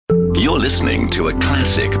You're listening to a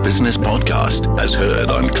classic business podcast as heard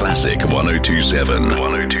on Classic 102.7.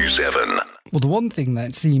 102.7. Well, the one thing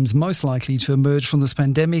that seems most likely to emerge from this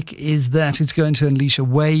pandemic is that it's going to unleash a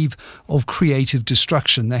wave of creative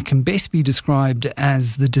destruction that can best be described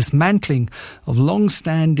as the dismantling of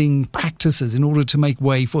long-standing practices in order to make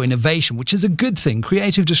way for innovation, which is a good thing.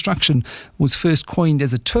 Creative destruction was first coined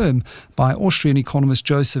as a term by Austrian economist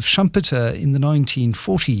Joseph Schumpeter in the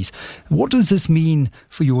 1940s. What does this mean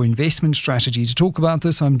for your investment strategy? To talk about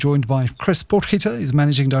this, I'm joined by Chris Potgieter, who's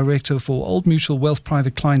Managing Director for Old Mutual Wealth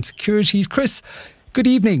Private Client Securities. Chris, good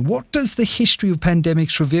evening. What does the history of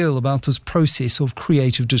pandemics reveal about this process of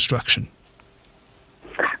creative destruction?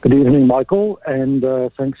 Good evening, Michael, and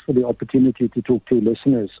thanks for the opportunity to talk to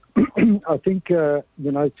listeners. I think,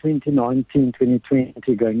 2019,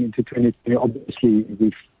 2020, going into 2020, obviously we're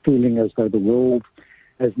feeling as though the world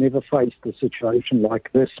has never faced a situation like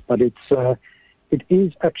this, but it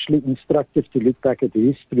is actually instructive to look back at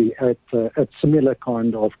history at similar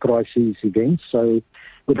kind of crisis events. So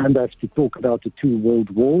we don't have to talk about the two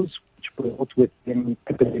world wars, which brought with them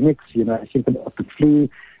epidemics. Think about the flu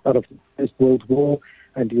out of the First World War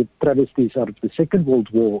and the travesties out of the Second World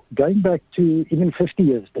War. Going back to even 50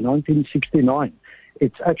 years, to 1969,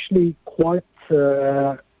 it's actually quite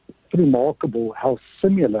remarkable how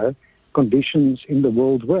similar conditions in the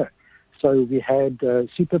world were. So we had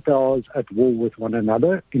superpowers at war with one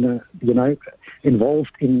another,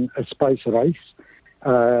 involved in a space race,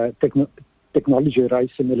 technology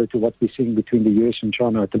race similar to what we're seeing between the US and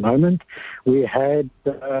China at the moment. We had,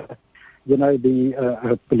 the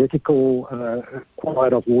political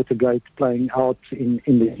quiet of Watergate playing out in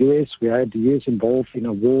the US. We had the US involved in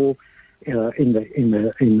a war in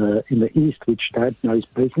the East, which had no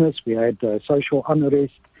business. We had social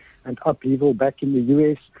unrest and upheaval back in the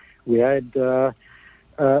US. We had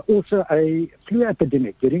also a flu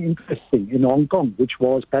epidemic, very interesting, in Hong Kong, which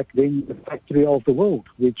was back then the factory of the world,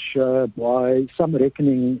 which by some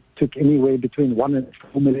reckoning took anywhere between 1 and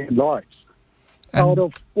 4 million lives. Out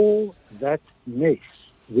of all that mess,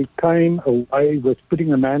 we came away with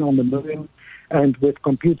putting a man on the moon, and with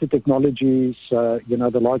computer technologies,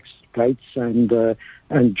 the likes of Gates and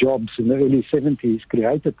Jobs in the early 70s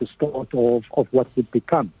created the start of what would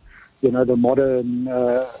become the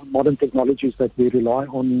modern technologies that we rely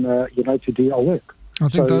on, to do our work. I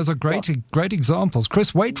think those are great examples.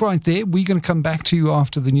 Chris, wait right there. We're going to come back to you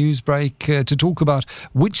after the news break to talk about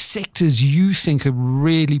which sectors you think are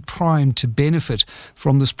really primed to benefit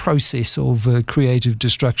from this process of creative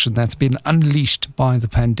destruction that's been unleashed by the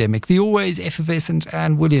pandemic. The always effervescent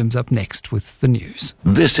Anne Williams up next with the news.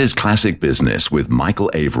 This is Classic Business with Michael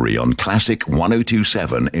Avery on Classic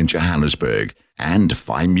 102.7 in Johannesburg and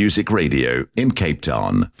Fine Music Radio in Cape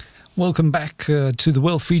Town. Welcome back to the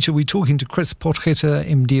Wealth Feature. We're talking to Chris Potgieter,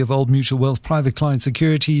 MD of Old Mutual Wealth Private Client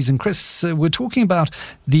Securities. And Chris, we're talking about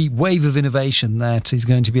the wave of innovation that is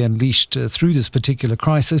going to be unleashed through this particular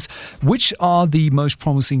crisis. Which are the most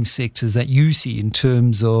promising sectors that you see in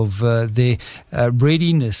terms of their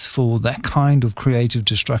readiness for that kind of creative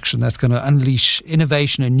destruction that's going to unleash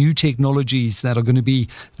innovation and new technologies that are going to be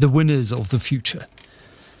the winners of the future?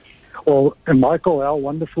 Well, Michael, how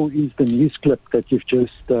wonderful is the news clip that you've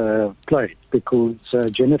just played? Because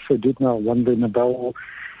Jennifer Doudna won the Nobel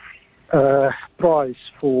Prize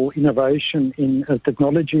for innovation in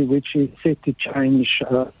technology, which is set to change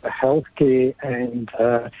healthcare and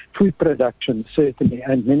food production, certainly,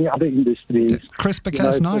 and many other industries.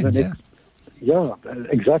 CRISPR-Cas9, yeah. Yeah,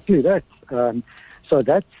 exactly that. So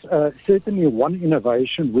that's certainly one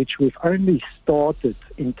innovation which we've only started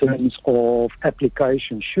in terms of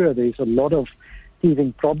application. Sure, there's a lot of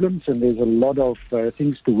teething problems and there's a lot of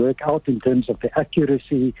things to work out in terms of the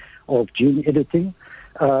accuracy of gene editing.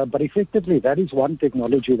 But effectively, that is one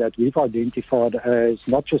technology that we've identified as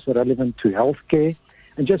not just relevant to healthcare.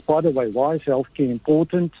 And just by the way, why is healthcare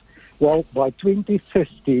important? Well, by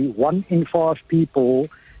 2050, 1 in 5 people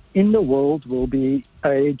in the world will be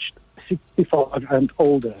aged 65 and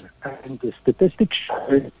older, and the statistics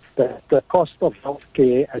show that the cost of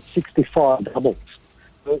healthcare at 65 doubles.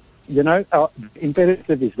 So, our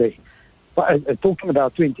imperative is there. But talking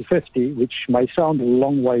about 2050, which may sound a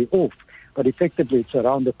long way off, but effectively it's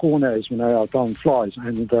around the corner, as our time flies,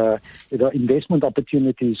 and the investment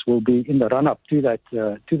opportunities will be in the run-up to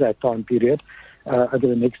that time period over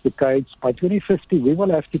the next decades. By 2050, we will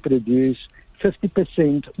have to produce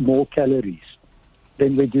 50% more calories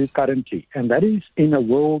than we do currently. And that is in a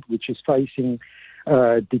world which is facing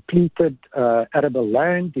depleted arable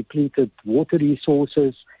land, depleted water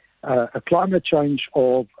resources, a climate change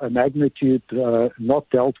of a magnitude not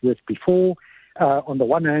dealt with before, on the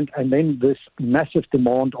one hand, and then this massive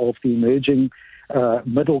demand of the emerging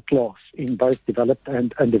middle class in both developed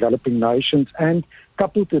and developing nations, and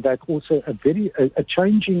coupled to that also a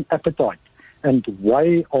changing appetite and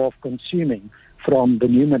way of consuming from the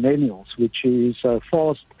new millennials, which is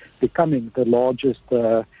fast becoming the largest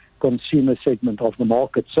consumer segment of the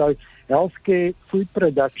market. So healthcare, food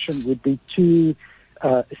production would be two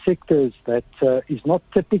sectors that is not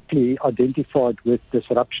typically identified with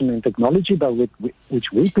disruption in technology, but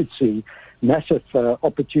which we could see massive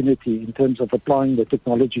opportunity in terms of applying the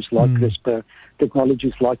technologies like CRISPR,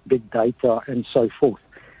 technologies like big data, and so forth.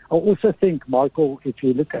 I also think, Michael, if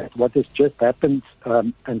you look at what has just happened,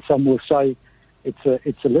 and some will say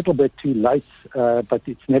it's a little bit too late, but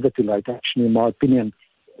it's never too late, actually, in my opinion,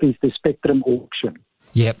 is the spectrum auction.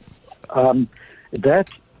 Yep. That,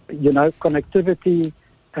 connectivity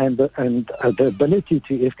and the ability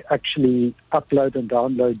to actually upload and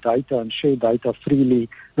download data and share data freely,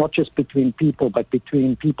 not just between people, but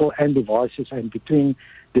between people and devices and between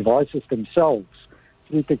devices themselves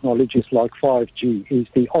through technologies like 5G, is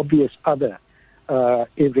the obvious other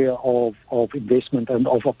area of investment and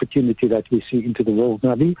of opportunity that we see into the world.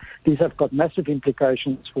 Now, these have got massive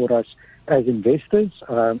implications for us as investors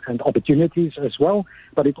and opportunities as well,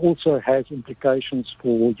 but it also has implications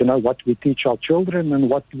for what we teach our children and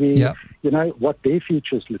what what their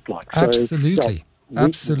futures look like. Absolutely.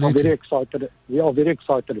 Absolutely. We are very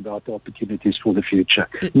excited about the opportunities for the future,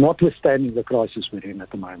 notwithstanding the crisis we're in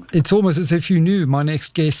at the moment. It's almost as if you knew. My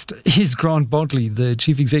next guest is Grant Bodley, the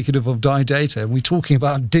Chief Executive of Data. And we're talking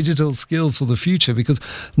about digital skills for the future, because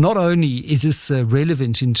not only is this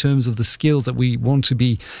relevant in terms of the skills that we want to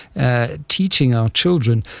be teaching our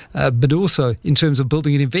children, but also in terms of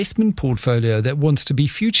building an investment portfolio that wants to be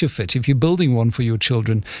future fit. If you're building one for your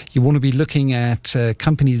children, you want to be looking at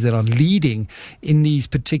companies that are leading in these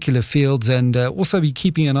particular fields, and also be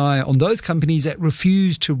keeping an eye on those companies that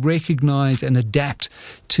refuse to recognize and adapt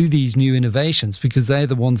to these new innovations, because they're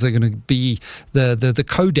the ones that are going to be the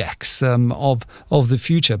Kodaks of the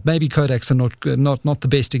future. Maybe Kodaks are not the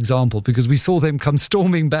best example, because we saw them come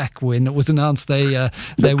storming back when it was announced they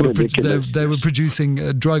were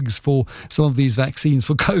producing drugs for some of these vaccines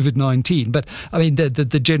for Covid-19. But I mean,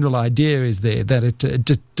 the general idea is there that it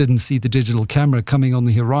just didn't see the digital camera coming on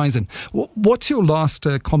the horizon. What's your last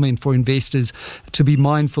comment for investors to be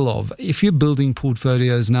mindful of if you're building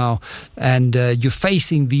portfolios now and you're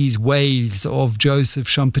facing these waves of Joseph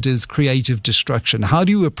Schumpeter's creative destruction? How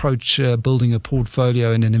do you approach building a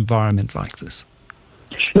portfolio in an environment like this?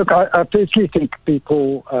 Look, I personally think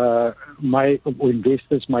people or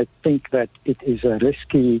investors might think that it is a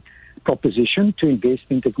risky proposition to invest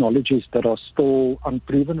in technologies that are still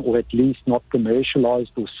unproven, or at least not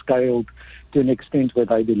commercialized or scaled to an extent where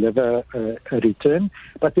they deliver a return.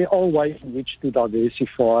 But there are ways in which to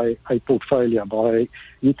diversify a portfolio by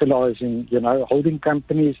utilizing, holding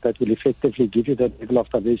companies that will effectively give you that level of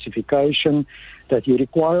diversification that you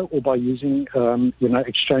require, or by using,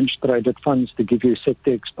 exchange-traded funds to give you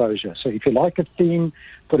sector exposure. So if you like a theme,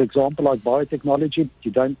 for example, like biotechnology,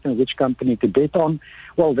 you don't know which company to bet on,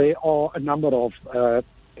 well, there are a number of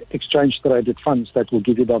exchange-traded funds that will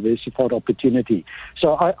give you diversified opportunity.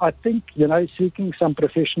 So I think, seeking some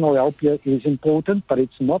professional help here is important, but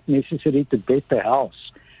it's not necessary to bet the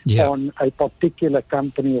house on a particular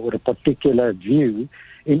company or a particular view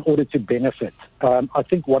in order to benefit. I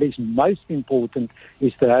think what is most important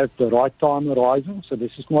is to have the right time horizon. So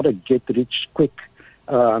this is not a get-rich-quick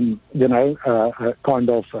kind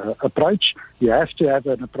of approach. You have to have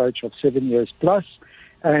an approach of 7 years plus.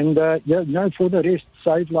 And, for the rest,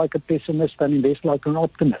 save like a pessimist and invest like an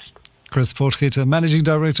optimist. Chris Potgieter, Managing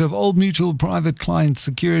Director of Old Mutual Private Client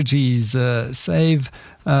Securities. Save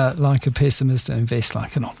like a pessimist and invest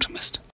like an optimist.